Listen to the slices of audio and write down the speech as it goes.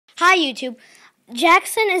Hi, YouTube.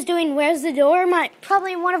 Jackson is doing Where's the Door,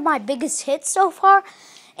 probably one of my biggest hits so far.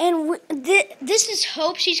 And this is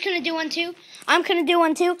Hope. She's going to do one too. I'm going to do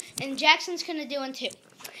one too. And Jackson's going to do one too.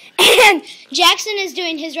 And Jackson is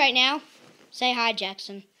doing his right now. Say hi,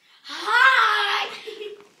 Jackson. Hi!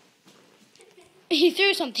 He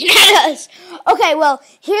threw something at us. Okay, well,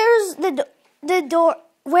 here's the door.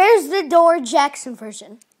 Where's the Door Jackson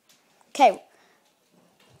version? Okay.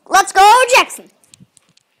 Let's go, Jackson.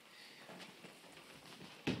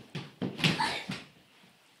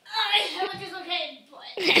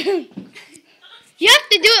 You have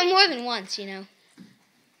to do it more than once, you know.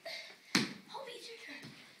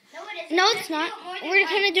 No, it's not. We're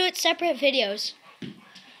going to do it separate videos.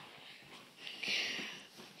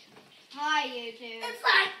 Hi, YouTube. It's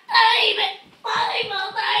like, baby.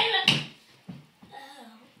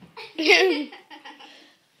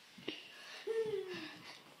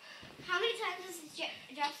 How many times is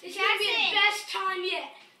Jackson? It's going to be the best time yet.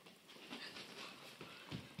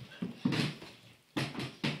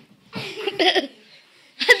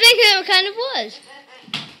 I think it kind of was.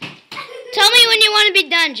 Tell me when you want to be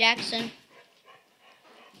done, Jackson.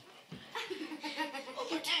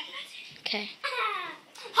 Okay.